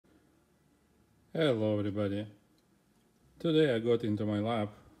Hello everybody. Today I got into my lab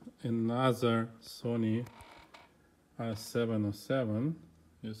another Sony 707.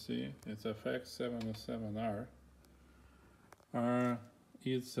 You see, it's FX707R.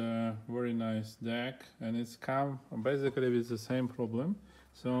 It's a very nice deck and it's come basically with the same problem.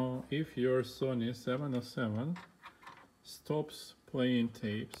 So if your Sony 707 stops playing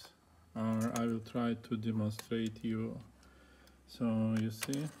tapes, I will try to demonstrate you. So you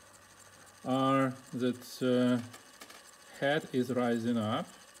see, that head is rising up.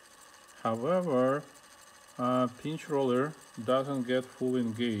 However, pinch roller doesn't get fully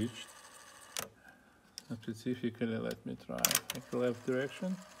engaged. Specifically, let me try like left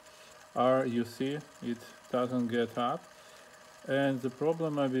direction. You see, it doesn't get up. And the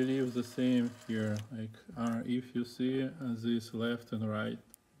problem, I believe, the same here. Like if you see these left and right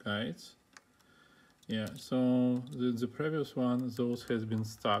guides, yeah. So the previous one, those has been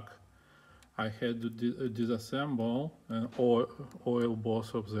stuck. I had to disassemble and oil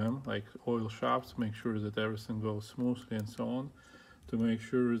both of them, like oil shafts, make sure that everything goes smoothly and so on, to make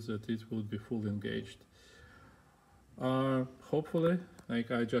sure that it will be fully engaged. Hopefully, like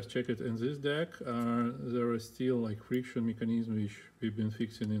I just checked it in this deck, there is still like friction mechanism which we've been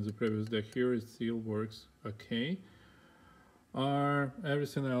fixing in the previous deck. Here it still works okay.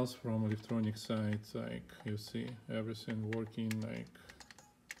 Everything else from electronic side, like you see, everything working like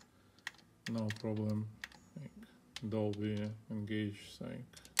no problem, like Dolby engaged, like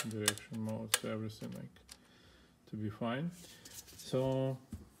direction modes, everything like to be fine. So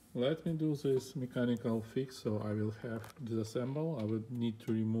let me do this mechanical fix. So I will have disassemble. I would need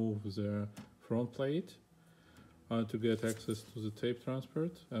to remove the front plate to get access to the tape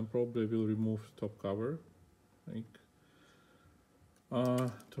transport, and probably will remove top cover, like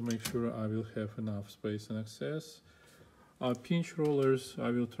to make sure I will have enough space and access. Pinch rollers, I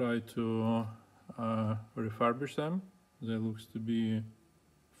will try to refurbish them. They looks to be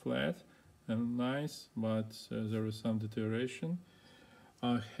flat and nice, but there is some deterioration.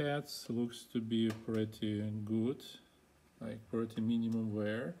 Heads looks to be pretty good, like pretty minimum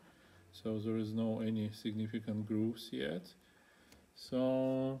wear, so there is no any significant grooves yet.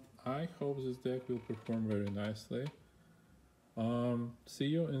 So I hope this deck will perform very nicely. See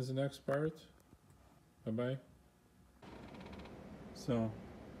you in the next part. Bye bye. So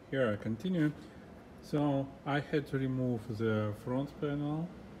here I continue. So I had to remove the front panel,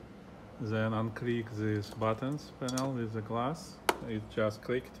 then unclick this buttons panel with the glass. It just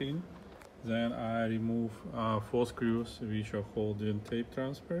clicked in. Then I remove 4 screws which are holding tape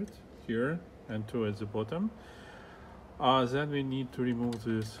transport here and 2 at the bottom. Then we need to remove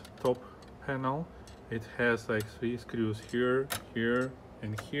this top panel. It has like 3 screws here, here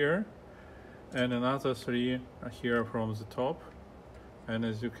and here, and another 3 here from the top. And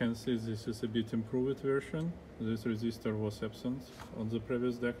as you can see, this is a bit improved version. This resistor was absent on the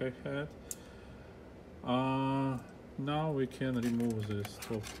previous deck I had. Now we can remove this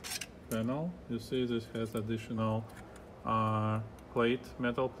top panel. You see this has additional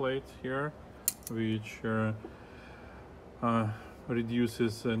metal plate here, which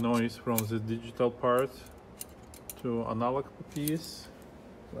reduces the noise from the digital part to analog piece.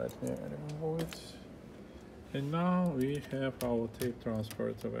 Let me remove it. And now we have our tape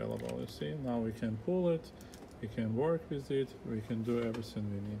transport available. You see, now we can pull it, we can work with it, we can do everything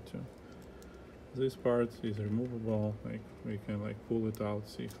we need to. This part is removable, like we can like pull it out,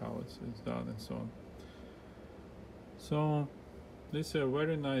 see how it's done and so on. So this is a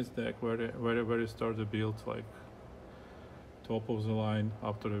very nice deck, very starter build, like top of the line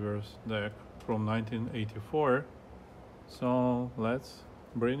after reverse deck from 1984. So let's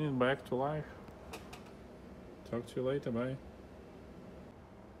bring it back to life. Talk to you later, bye.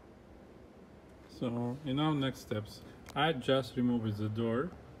 So in our next steps, I just removed the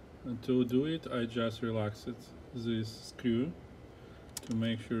door, and to do it I just relaxed this screw to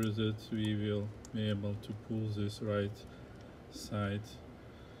make sure that we will be able to pull this right side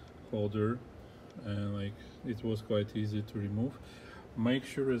holder, and like it was quite easy to remove. Make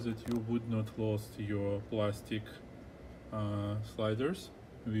sure that you would not lose your plastic sliders,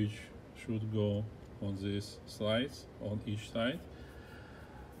 which should go on these slides on each side.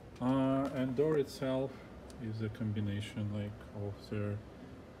 And door itself is a combination like of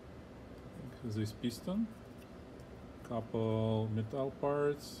this piston, couple metal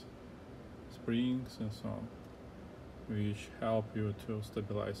parts, springs and so on, which help you to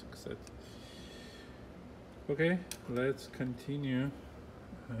stabilize the set. Okay, let's continue.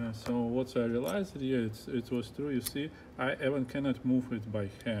 So what I realized, yeah, it was true. You see, I even cannot move it by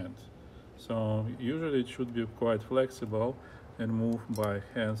hand. So usually it should be quite flexible and move by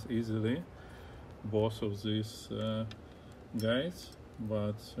hands easily. both of these guides,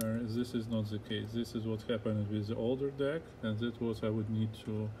 but this is not the case. This is what happened with the older deck, and that was I would need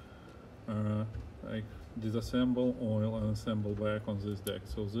to like disassemble, oil, and assemble back on this deck.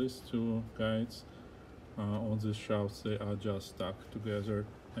 So these two guides on these shafts, they are just stuck together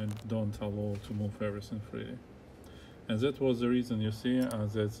and don't allow to move everything freely. And that was the reason, you see,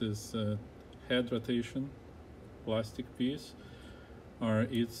 that this head rotation plastic piece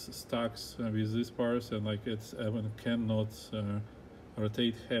it's stuck with these parts, and like it's even cannot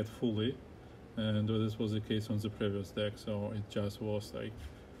rotate head fully, and this was the case on the previous deck. So it just was like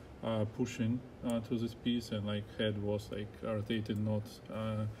pushing to this piece, and like head was like rotated not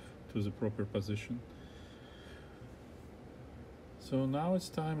to the proper position. So now it's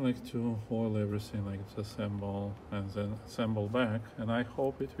time like to oil everything, like disassemble and then assemble back, and I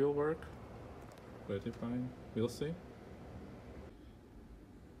hope it will work pretty fine. We'll see.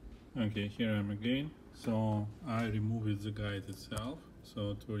 Okay, here I'm again. So I removed the guide itself.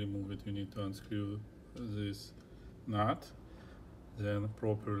 So to remove it, you need to unscrew this nut, then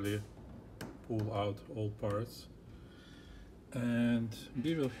properly pull out all parts, and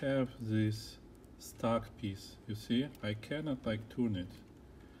we will have this stuck piece. You see, I cannot like turn it.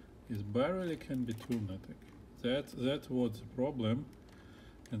 It barely can be turned. That was the problem,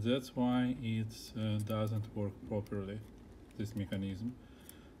 and that's why it doesn't work properly, this mechanism.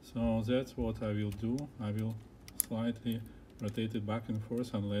 So that's what I will do. I will slightly rotate it back and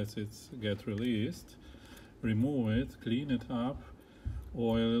forth unless it's get released, remove it, clean it up,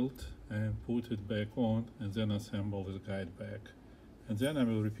 oil it, and put it back on, and then assemble the guide back. And then I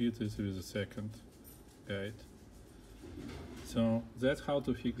will repeat this with the second guide. So that's how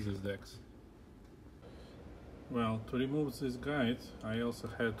to fix these decks. Well, to remove this guide, I also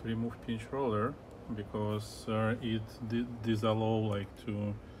had to remove pinch roller because it did disallow like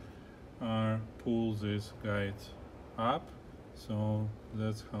to pull this guide up. So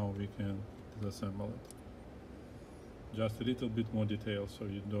that's how we can disassemble it. Just a little bit more detail so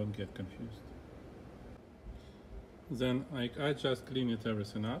you don't get confused. Then I just clean it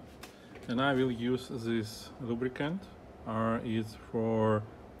everything up, and I will use this lubricant. It's for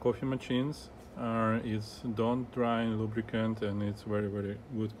coffee machines. It's don't drying lubricant, and it's very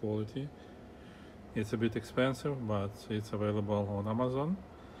good quality. It's a bit expensive, but it's available on Amazon.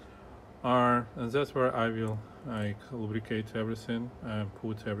 And that's where I will lubricate everything and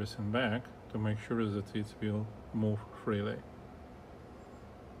put everything back to make sure that it will move freely.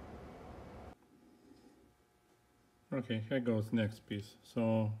 Okay, here goes next piece.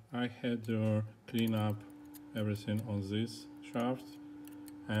 So I had to clean up everything on this shaft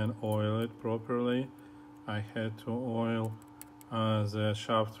and oil it properly. I had to oil the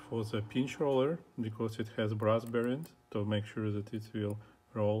shaft for the pinch roller because it has brass bearing to make sure that it will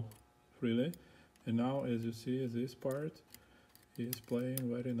roll freely. And now, as you see, this part is playing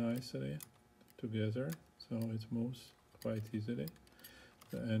very nicely together, so it moves quite easily.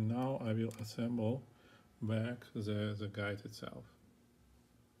 And now I will assemble back the guide itself.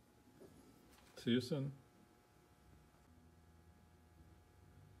 See you soon.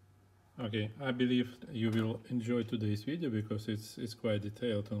 Okay, I believe you will enjoy today's video because it's quite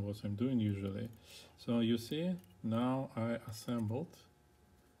detailed on what I'm doing usually. So you see, now I assembled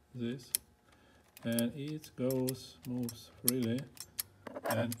this, and it moves freely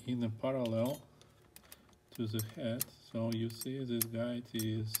and in a parallel to the head. So you see this guide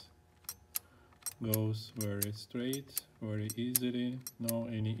goes very straight, very easily, no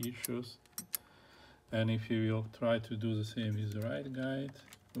any issues. And if you will try to do the same with the right guide,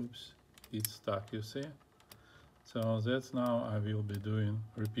 oops, it's stuck, you see. So that's now I will be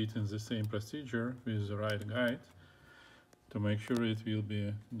repeating the same procedure with the right guide to make sure it will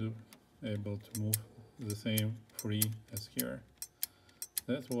be able to move the same free as here.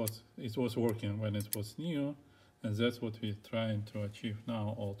 It was working when it was new, and that's what we're trying to achieve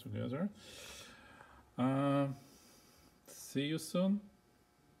now all together. See you soon.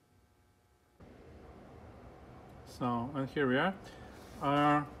 So, and here we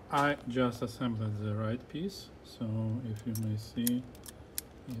are. I just assembled the right piece, so if you may see,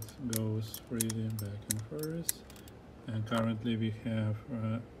 it goes freely back and forth. And currently we have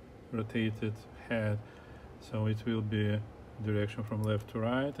rotated head, so it will be direction from left to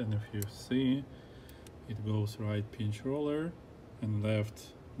right. And if you see, it goes right pinch roller and left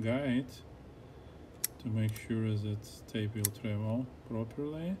guide to make sure that tape will travel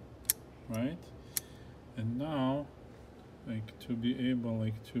properly, right? And now, to be able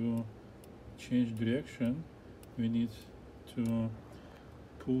to change direction, we need to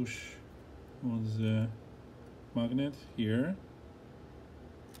push on the magnet here,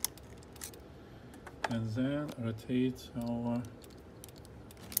 and then rotate our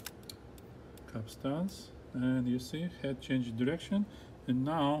capstans, and you see head change direction. And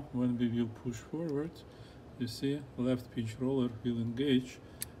now when we will push forward, you see left pitch roller will engage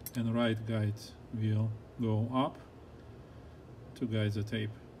and right guide will go up to guide the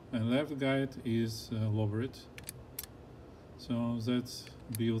tape, and left guide is lowered. So that's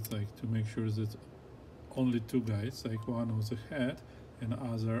built like to make sure that only two guides, like one on the head and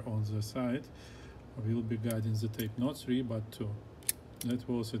other on the side, will be guiding the tape, not three but two. That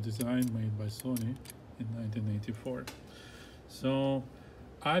was a design made by Sony in 1984. So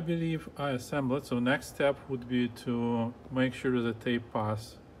I believe I assembled. So next step would be to make sure the tape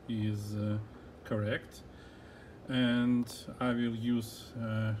path is correct, and I will use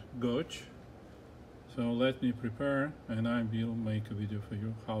gauge. So let me prepare, and I will make a video for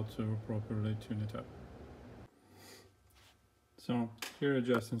you how to properly tune it up. So here I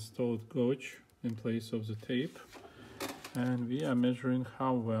just installed gauge in place of the tape, and we are measuring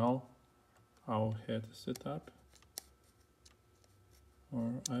how well our head is set up.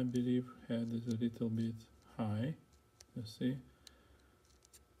 Or I believe head is a little bit high, you see.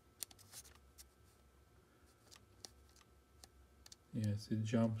 Yes, it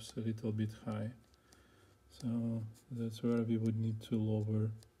jumps a little bit high. So that's where we would need to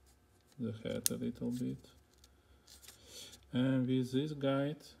lower the head a little bit. And with this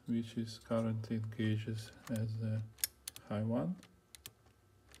guide, which is currently engaged as the high one,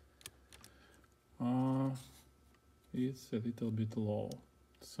 it's a little bit low.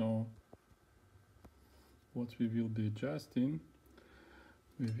 So what we will be adjusting,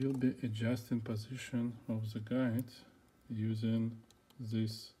 we will be adjusting position of the guide using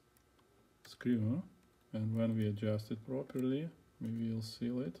this screw, and when we adjust it properly, we will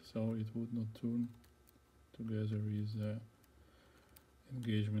seal it so it would not turn together with the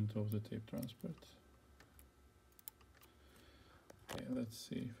engagement of the tape transport. Okay, let's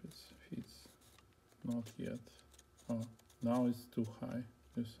see if it fits. Not yet. Oh, now it's too high.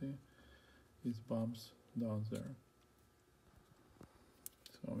 You see, it bumps down there.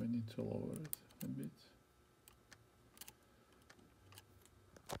 So we need to lower it a bit.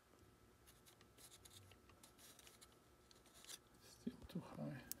 Still too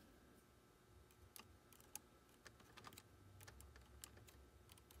high.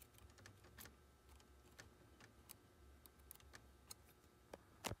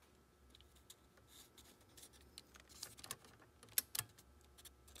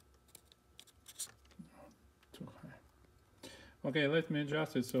 Okay, let me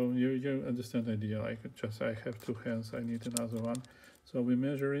adjust it so you understand the idea. Like just I have two hands, I need another one. So we're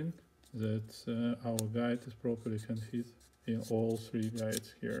measuring that our guide is properly can fit in all three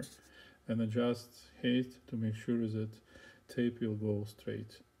guides here, and adjust height to make sure that tape will go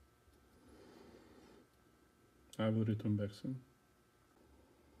straight. I will return back soon.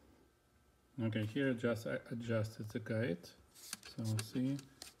 Okay, here just I adjusted the guide. So see,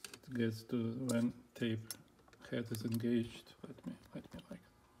 it gets to when tape head is engaged. Let me like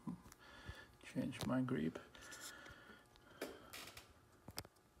change my grip.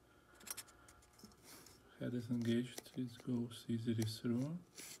 Head is engaged, it goes easily through.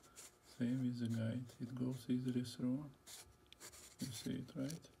 Same with the guide, it goes easily through. You see it,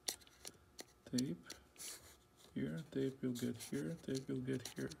 right? Tape here, tape will get here, tape will get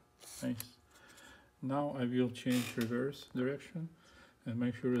here. Nice. Now I will change reverse direction and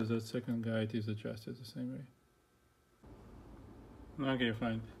make sure that second guide is adjusted the same way. Okay,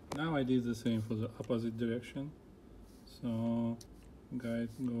 fine. Now I did the same for the opposite direction. So guide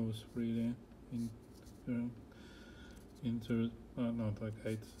goes freely into not like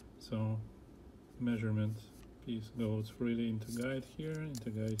guide. So measurement piece goes freely into guide here,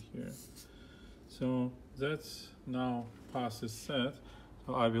 into guide here. So that's now path is set.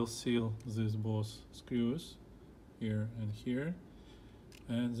 So I will seal these both screws here and here,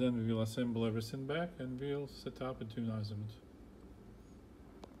 and then we will assemble everything back and we'll set up a tune azimuth.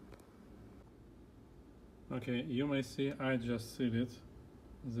 Okay, you may see I just sealed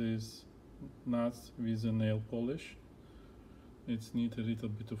these nuts with a nail polish. It's need a little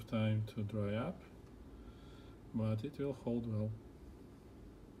bit of time to dry up, but it will hold well.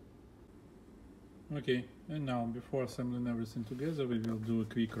 Okay, and now before assembling everything together, we will do a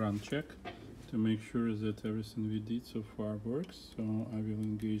quick run check to make sure that everything we did so far works. So I will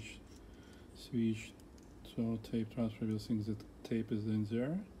engage switch so tape transfer will think that tape is in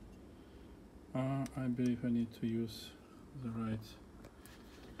there. I believe I need to use the right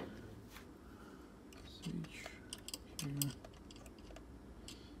switch here.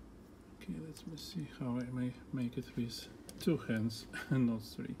 Okay, let me see how I may make it with two hands and not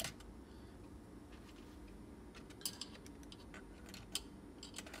three.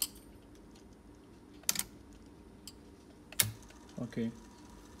 Okay,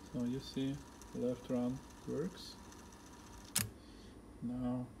 so you see left run works.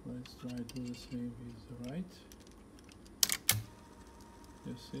 Now let's try to do the same with the right.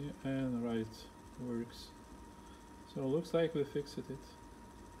 You see, and right works. So looks like we fixed it.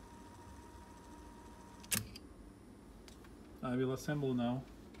 I will assemble now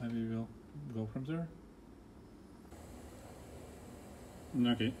and we will go from there.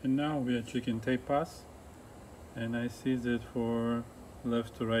 Okay, and now we are checking tape pass, and I see that for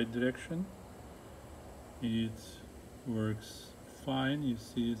left to right direction it works fine. You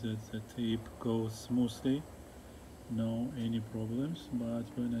see that the tape goes smoothly, no any problems. But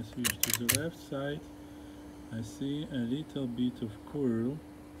when I switch to the left side, I see a little bit of curl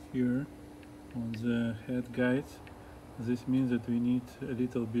here on the head guide. This means that we need a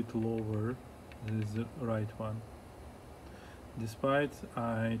little bit lower the right one. Despite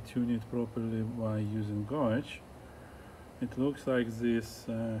I tune it properly by using gauge, it looks like this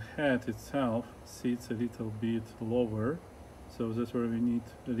head itself sits a little bit lower, so that's where we need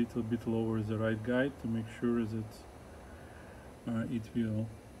a little bit lower the right guide to make sure that it will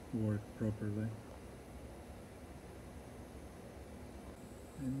work properly.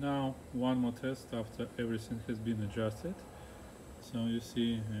 And now one more test after everything has been adjusted. So you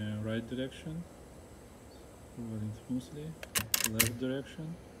see right direction rolling smoothly, left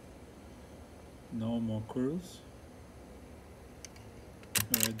direction, no more curls,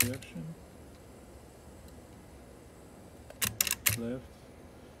 right direction, left.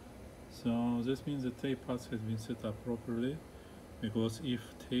 So this means the tape pass has been set up properly, because if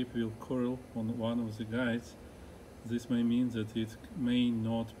tape will curl on one of the guides, this may mean that it may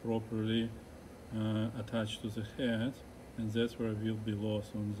not properly attach to the head, and that's where will be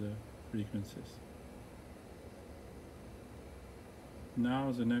loss on the frequencies.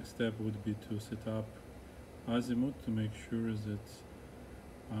 Now the next step would be to set up azimuth to make sure that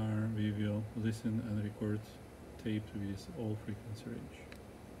we will listen and record tape with all frequency range.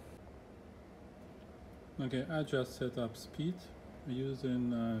 Okay, I just set up speed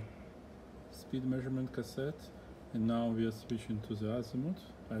using speed measurement cassette, and now we are switching to the azimuth.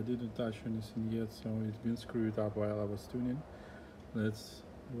 I didn't touch anything yet, so it's been screwed up while I was tuning. Let's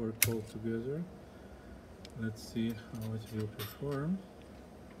work all together. Let's see how it will perform.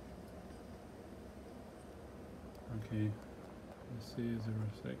 Okay, you see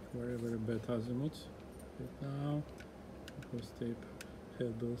there's like very bad azimuth right now because tape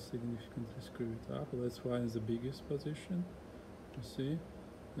handle significantly screwed up. Let's find the biggest position. You see,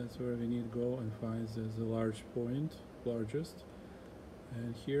 that's where we need to go and find the large point, largest.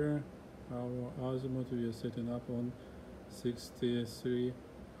 And here our azimuth we are setting up on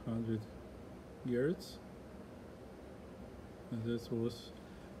 6300 Hertz. And this was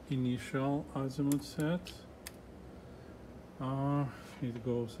initial azimuth set. It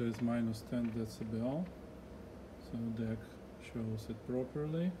goes as -10 decibel, so deck shows it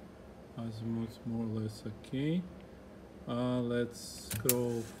properly. Azimuth more or less okay. Let's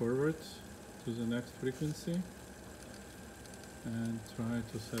scroll forward to the next frequency and try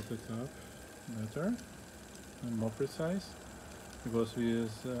to set it up better and more precise, because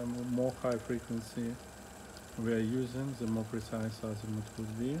with more high frequency we are using, the more precise azimuth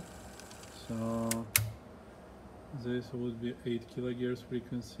would be. So this would be 8 kHz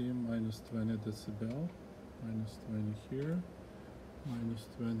frequency, -20 decibel, -20 here,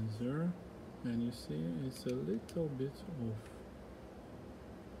 -20 there, and you see it's a little bit off.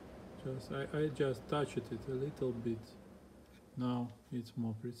 I just touched it a little bit. Now it's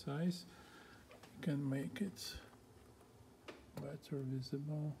more precise. You can make it better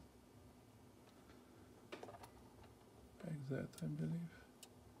visible, like that, I believe.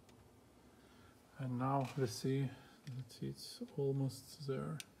 And now we see that it's almost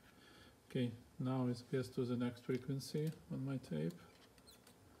there. Okay, now it gets to the next frequency on my tape.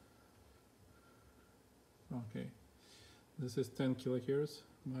 Okay, this is 10 kHz,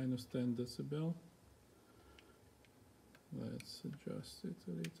 -10 decibel. Let's adjust it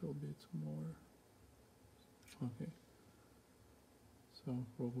a little bit more. Okay, so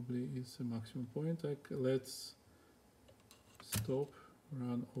probably it's the maximum point. Let's stop,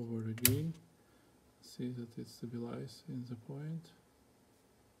 run over again, see that it's stabilized in the point.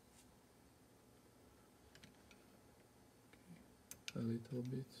 Okay. A little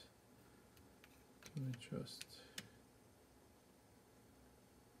bit to adjust.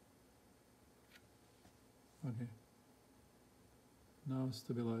 Okay, now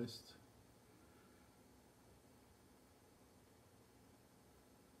stabilized.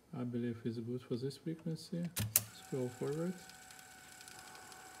 I believe it's good for this frequency. Scroll forward.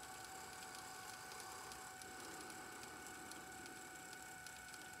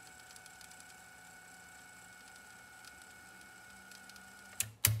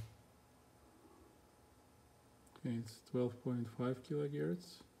 Okay, it's 12.5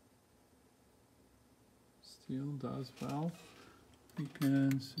 kilohertz. Still does well. We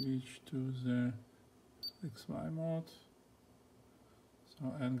can switch to the XY mode.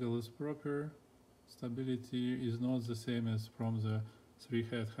 So angle is proper. Stability is not the same as from the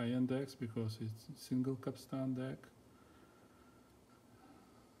 3-head high-end decks because it's single capstan deck,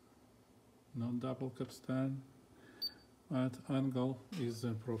 not double capstan. But angle is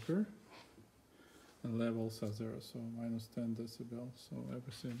proper. And levels are 0, so minus 10 decibels. So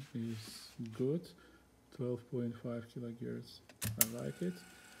everything is good. 12.5 kilohertz. I like it.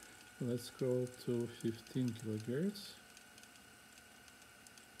 Let's scroll to 15 kilohertz.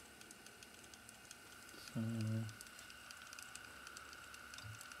 So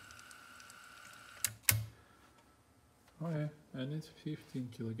okay, and it's 15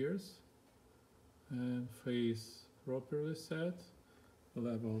 kilohertz and phase properly set. The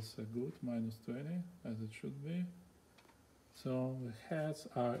levels are good, minus 20 as it should be. So the heads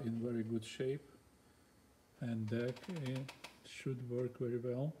are in very good shape and deck should work very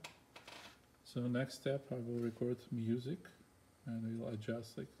well. So next step, I will record music and I will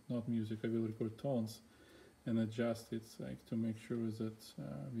adjust, like not music, I will record tones and adjust it like to make sure that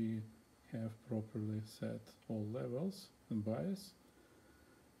we have properly set all levels and bias,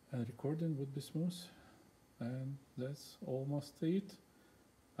 and recording would be smooth. And that's almost it.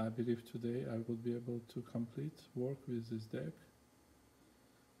 I believe today I will be able to complete work with this deck.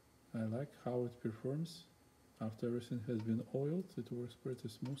 I like how it performs. After everything has been oiled, it works pretty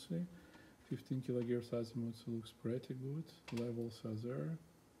smoothly. 15 kHz azimuth looks pretty good. Levels are there.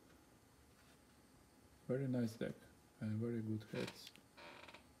 Very nice deck and very good heads.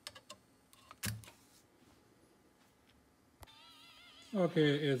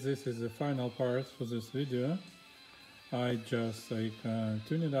 Okay, as this is the final part for this video, I just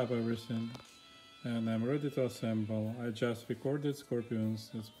tuned up everything and I'm ready to assemble. I just recorded Scorpions,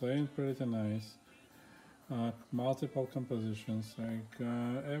 it's playing pretty nice. Multiple compositions,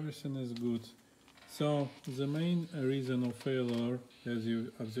 everything is good. So the main reason of failure, as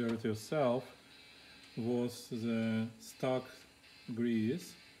you observed yourself, was the stock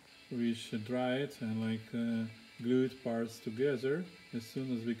grease, which dried and glued parts together. As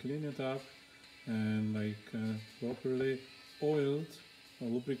soon as we clean it up and properly oiled or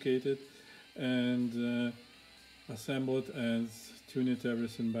lubricated and assembled and tuned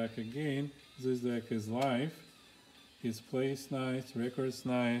everything back again, this deck is live. It plays nice, records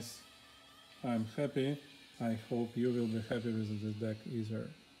nice. I'm happy. I hope you will be happy with this deck either.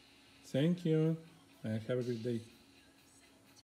 Thank you and have a good day.